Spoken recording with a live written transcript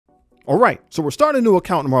All right, so we're starting a new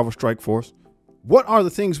account in Marvel Strike Force. What are the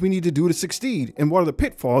things we need to do to succeed, and what are the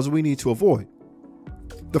pitfalls we need to avoid?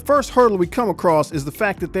 The first hurdle we come across is the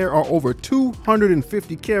fact that there are over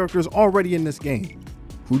 250 characters already in this game.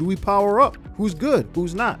 Who do we power up? Who's good?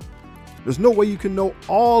 Who's not? There's no way you can know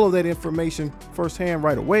all of that information firsthand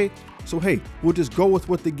right away. So hey, we'll just go with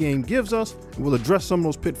what the game gives us, and we'll address some of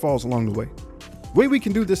those pitfalls along the way. The way we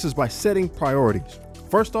can do this is by setting priorities.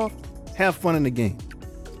 First off, have fun in the game.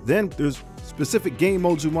 Then there's specific game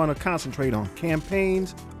modes we want to concentrate on: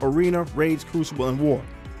 campaigns, arena, raids, crucible, and war.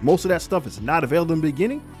 Most of that stuff is not available in the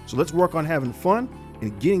beginning, so let's work on having fun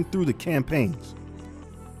and getting through the campaigns.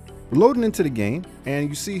 We're loading into the game, and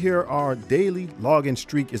you see here our daily login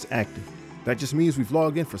streak is active. That just means we've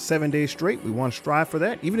logged in for 7 days straight. We want to strive for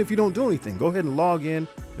that. Even if you don't do anything, go ahead and log in.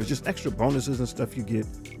 There's just extra bonuses and stuff you get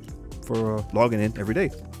for logging in every day.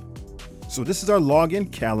 So this is our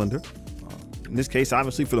login calendar. In this case,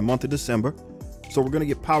 obviously for the month of December. So we're going to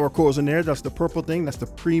get power cores in there. That's the purple thing. That's the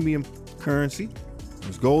premium currency.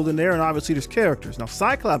 There's gold in there, and obviously there's characters. Now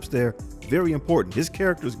Cyclops there, very important. His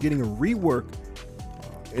character is getting a rework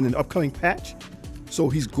in an upcoming patch. So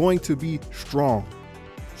he's going to be strong.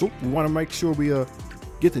 So we want to make sure we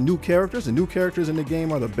get the new characters. The new characters in the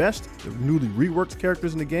game are the best. The newly reworked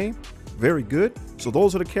characters in the game, very good. So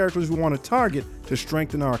those are the characters we want to target to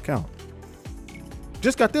strengthen our account.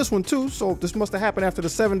 Just got this one too, so this must have happened after the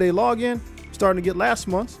 7-day login, starting to get last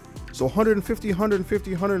month's. So 150,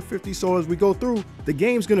 150, 150. So as we go through, the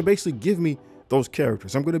game's going to basically give me those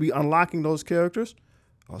characters. I'm going to be unlocking those characters.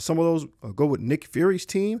 Some of those go with Nick Fury's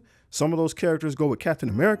team. Some of those characters go with Captain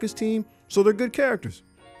America's team. So they're good characters.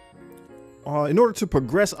 In order to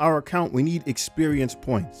progress our account, we need experience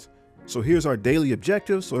points. So here's our daily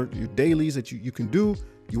objectives, or your dailies that you can do.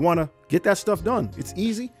 You want to get that stuff done. It's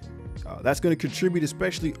easy. That's going to contribute,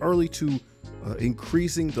 especially early, to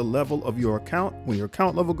increasing the level of your account. When your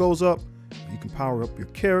account level goes up, you can power up your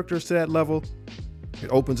characters to that level. It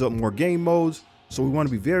opens up more game modes. So we want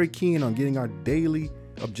to be very keen on getting our daily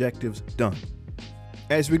objectives done.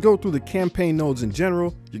 As we go through the campaign nodes in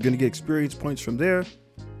general, you're going to get experience points from there.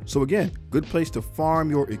 So again, good place to farm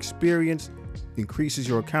your experience, increases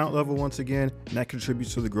your account level once again, and that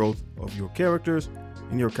contributes to the growth of your characters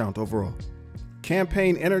and your account overall.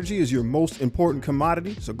 Campaign energy is your most important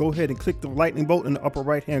commodity, so go ahead and click the lightning bolt in the upper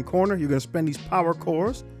right hand corner. You're going to spend these power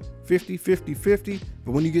cores, 50, 50, 50,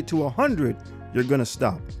 but when you get to 100, you're going to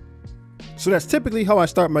stop. So that's typically how I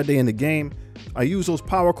start my day in the game. I use those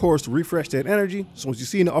power cores to refresh that energy. So as you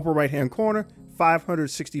see in the upper right hand corner,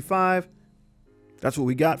 565. That's what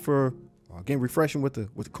we got for again refreshing with the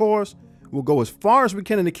cores. We'll go as far as we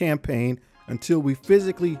can in the campaign until we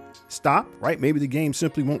physically stop, right? Maybe the game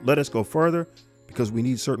simply won't let us go further because we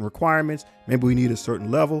need certain requirements. Maybe we need a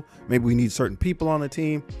certain level. Maybe we need certain people on the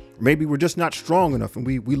team. Maybe we're just not strong enough and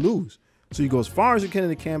we lose. So you go as far as you can in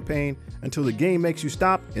the campaign until the game makes you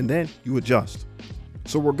stop, and then you adjust.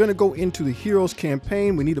 So we're going to go into the Heroes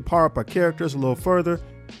campaign. We need to power up our characters a little further.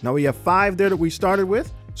 Now we have 5 there that we started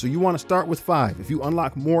with. So you want to start with 5. If you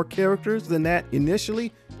unlock more characters than that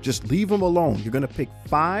initially, just leave them alone. You're going to pick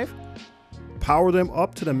 5, power them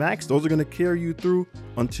up to the max. Those are going to carry you through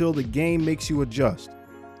until the game makes you adjust.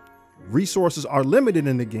 Resources are limited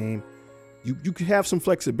in the game. You can have some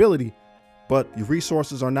flexibility, but your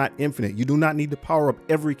resources are not infinite. You do not need to power up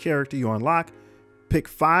every character you unlock. Pick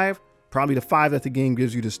 5, probably the 5 that the game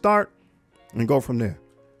gives you to start, and go from there.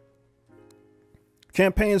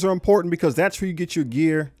 Campaigns are important because that's where you get your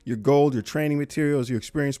gear, your gold, your training materials, your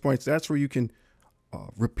experience points. That's where you can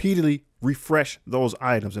repeatedly refresh those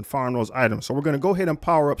items and farm those items. So we're going to go ahead and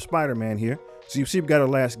power up Spider-Man here. So you see we've got our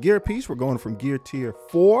last gear piece. We're going from gear tier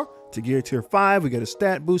 4 to gear tier 5. We get a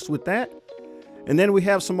stat boost with that. And then we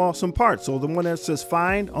have some awesome parts. So the one that says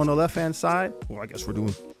find on the left-hand side, well, I guess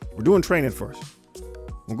we're doing training first.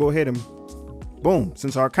 We'll go ahead and boom.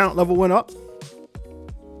 Since our account level went up,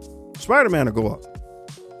 Spider-Man will go up.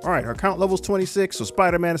 All right, our account level is 26, so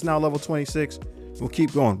Spider-Man is now level 26. We'll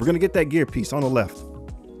keep going. We're going to get that gear piece on the left.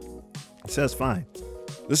 It says fine.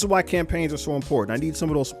 This is why campaigns are so important. I need some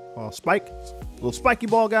of those little spiky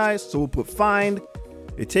ball guys, so we'll put find.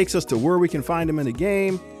 It takes us to where we can find them in the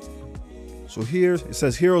game. So here it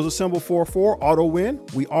says Heroes Assemble 4-4, auto win.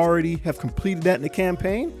 We already have completed that in the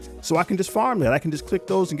campaign, so I can just farm that. I can just click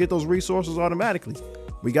those and get those resources automatically.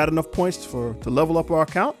 We got enough points to level up our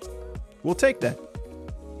account. We'll take that.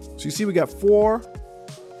 So you see we got 4.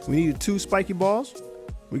 We needed 2 spiky balls.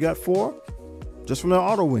 We got 4 just from the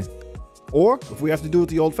auto win. Or if we have to do it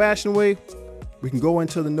the old fashioned way, we can go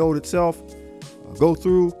into the node itself, go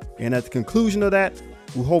through, and at the conclusion of that,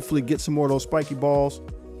 we'll hopefully get some more of those spiky balls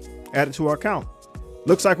added to our account.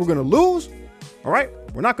 Looks like we're gonna lose. All right,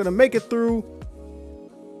 we're not gonna make it through.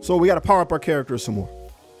 So we gotta power up our characters some more.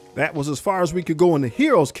 That was as far as we could go in the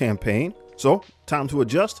Heroes campaign. So time to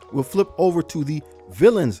adjust. We'll flip over to the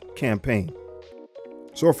Villains campaign.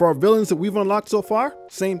 So for our villains that we've unlocked so far,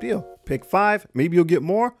 same deal. Pick 5, maybe you'll get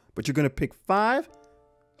more, but you're gonna pick 5,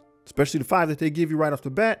 especially the 5 that they give you right off the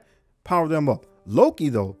bat, power them up. Loki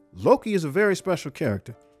though, Loki is a very special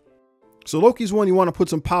character. So Loki's one you wanna put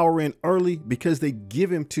some power in early because they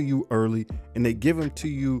give him to you early and they give him to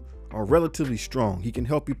you relatively strong. He can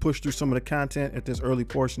help you push through some of the content at this early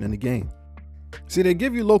portion in the game. See, they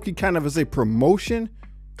give you Loki kind of as a promotion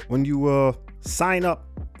when you sign up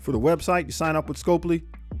for the website. You sign up with Scopely,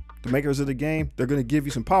 the makers of the game. They're going to give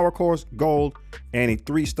you some power cores, gold, and a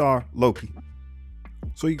 3-star Loki.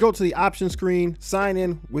 So you go to the options screen, sign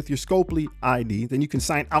in with your Scopely ID. Then you can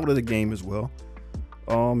sign out of the game as well.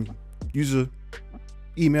 Use a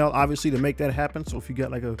email, obviously, to make that happen. So if you got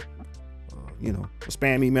like a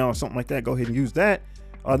spam email or something like that, go ahead and use that.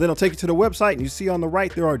 Then it'll take you to the website, and you see on the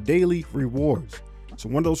right there are daily rewards. So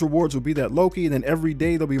one of those rewards will be that Loki, and then every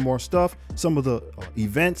day there'll be more stuff. Some of the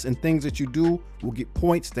events and things that you do will get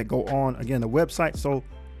points that go on, again, the website. So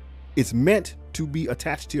it's meant to be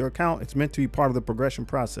attached to your account. It's meant to be part of the progression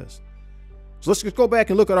process. So let's just go back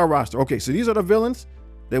and look at our roster. Okay, so these are the villains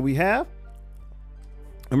that we have.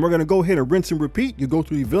 And we're gonna go ahead and rinse and repeat. You go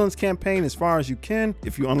through the villains campaign as far as you can.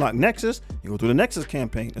 If you unlock Nexus, you go through the Nexus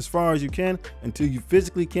campaign as far as you can until you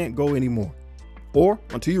physically can't go anymore, or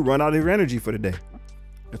until you run out of your energy for the day.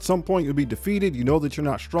 At some point you'll be defeated. You know that you're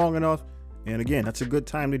not strong enough. And again, that's a good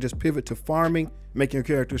time to just pivot to farming, making your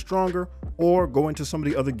character stronger, or go into some of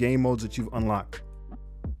the other game modes that you've unlocked.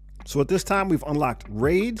 So at this time we've unlocked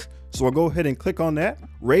raids. So I'll go ahead and click on that.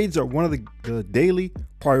 Raids are one of the daily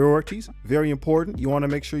priorities. Very important. You want to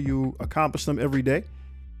make sure you accomplish them every day.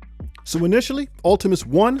 So initially, Ultimus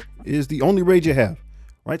 1 is the only raid you have,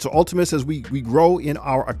 right? So Ultimus, as we grow in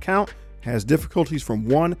our account, has difficulties from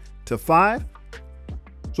 1 to 5.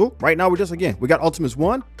 So right now we got Ultimus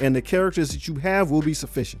 1, and the characters that you have will be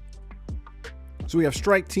sufficient. So we have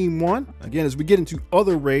Strike Team 1. Again, as we get into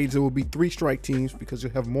other raids, there will be 3 strike teams because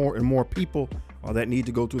you'll have more and more people that need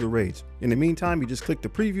to go through the raids. In the meantime, you just click the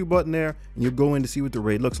preview button there and you'll go in to see what the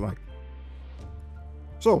raid looks like.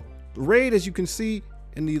 So the raid, as you can see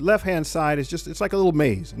in the left-hand side, it's like a little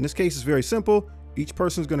maze. In this case, it's very simple. Each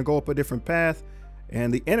person is going to go up a different path,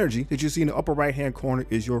 and the energy that you see in the upper right-hand corner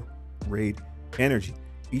is your raid energy.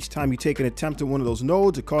 Each time you take an attempt at one of those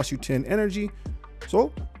nodes, it costs you 10 energy.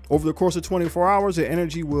 So over the course of 24 hours, the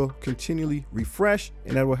energy will continually refresh,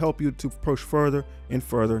 and that will help you to push further and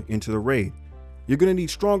further into the raid. You're going to need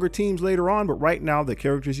stronger teams later on, but right now the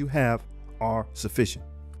characters you have are sufficient.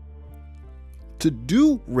 To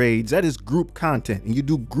do raids, that is group content, and you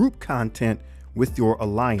do group content with your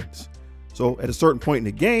alliance. So at a certain point in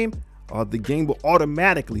the game will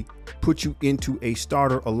automatically put you into a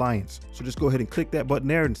starter alliance. So just go ahead and click that button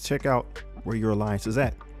there and check out where your alliance is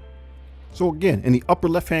at. So again, in the upper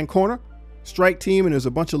left-hand corner, strike team, and there's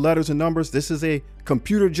a bunch of letters and numbers. This is a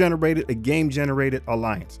computer-generated, a game-generated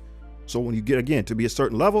alliance. So when you get, again, to be a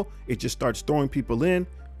certain level, it just starts throwing people in.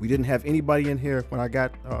 We didn't have anybody in here when I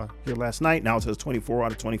got here last night. Now it says 24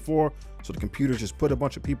 out of 24. So the computer just put a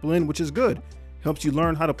bunch of people in, which is good. Helps you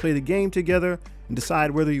learn how to play the game together and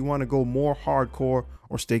decide whether you want to go more hardcore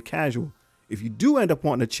or stay casual. If you do end up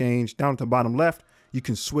wanting to change, down at the bottom left, you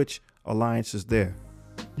can switch alliances there.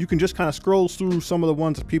 You can just kind of scroll through some of the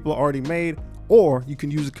ones that people already made, or you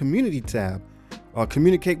can use a community tab.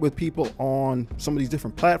 Communicate with people on some of these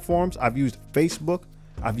different platforms. I've used Facebook,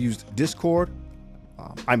 I've used Discord.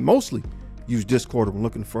 I mostly use Discord when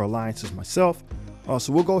looking for alliances myself.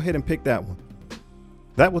 So we'll go ahead and pick that one.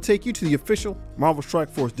 That will take you to the official Marvel Strike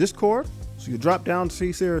Force Discord. So you drop down,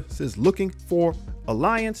 see here, it says looking for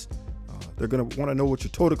alliance. They're gonna wanna know what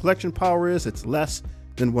your total collection power is. It's less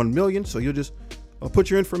than 1 million. So you'll just put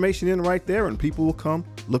your information in right there and people will come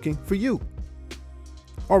looking for you.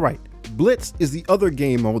 All right, Blitz is the other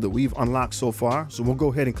game mode that we've unlocked so far. So we'll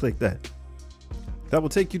go ahead and click that. That will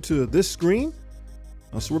take you to this screen.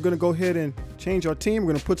 So we're gonna go ahead and change our team.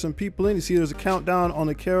 We're gonna put some people in. You see there's a countdown on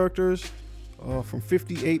the characters from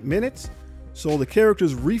 58 minutes. So the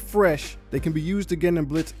characters refresh. They can be used again in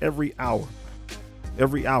Blitz every hour.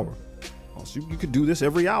 Every hour. So you could do this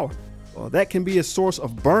every hour. That can be a source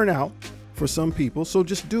of burnout for some people. So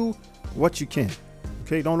just do what you can.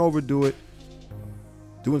 Okay, don't overdo it.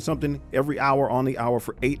 Doing something every hour on the hour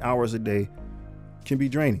for 8 hours a day can be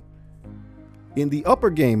draining. In the upper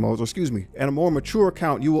game modes, or excuse me, at a more mature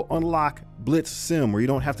account, you will unlock Blitz Sim, where you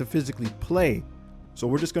don't have to physically play. So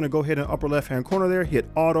we're just going to go ahead in the upper left-hand corner there, hit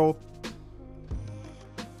auto.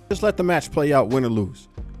 Just let the match play out, win or lose.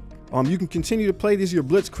 You can continue to play. These are your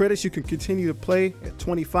blitz credits. You can continue to play at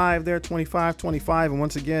 25 there, 25, 25. And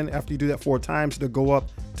once again, after you do that 4 times, they'll go up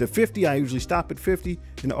to 50. I usually stop at 50.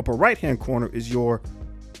 In the upper right-hand corner is your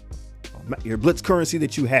blitz currency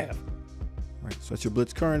that you have. Right, so that's your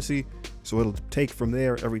blitz currency. So it'll take from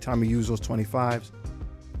there every time you use those 25s.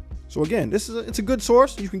 So again, it's a good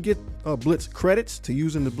source. You can get blitz credits to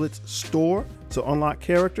use in the blitz store to unlock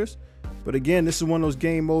characters. But again, this is one of those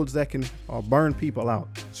game modes that can burn people out.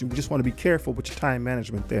 So you just want to be careful with your time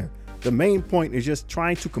management there. The main point is just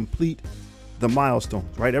trying to complete the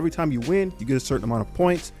milestones, right? Every time you win, you get a certain amount of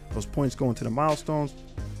points. Those points go into the milestones.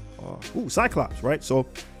 Cyclops, right? So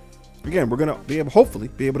again, we're going to hopefully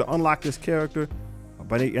be able to unlock this character.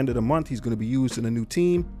 By the end of the month, he's going to be used in a new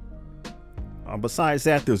team. Besides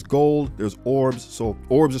that, there's gold, there's orbs. So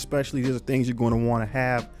orbs especially, these are things you're going to want to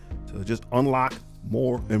have to just unlock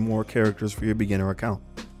more and more characters for your beginner account.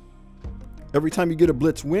 Every time you get a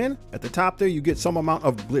blitz win, at the top there, you get some amount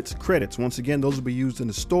of blitz credits. Once again, those will be used in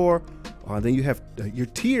the store. Then you have your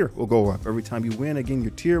tier will go up. Every time you win, again,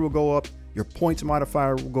 your tier will go up. Your points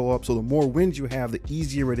modifier will go up. So the more wins you have, the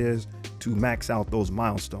easier it is to max out those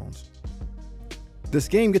milestones. This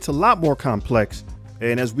game gets a lot more complex.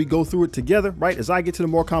 And as we go through it together, right, as I get to the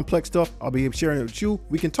more complex stuff, I'll be sharing it with you.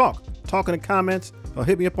 We can talk in the comments.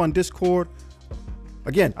 Hit me up on Discord.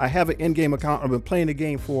 Again, I have an in-game account. I've been playing the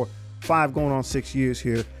game for 5 going on 6 years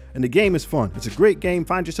here, and the game is fun. It's a great game.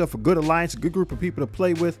 Find yourself a good alliance, a good group of people to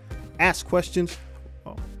play with, ask questions.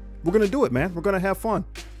 We're going to do it, man. We're going to have fun.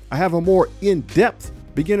 I have a more in-depth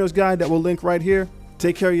beginner's guide that will link right here.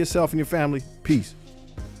 Take care of yourself and your family. Peace.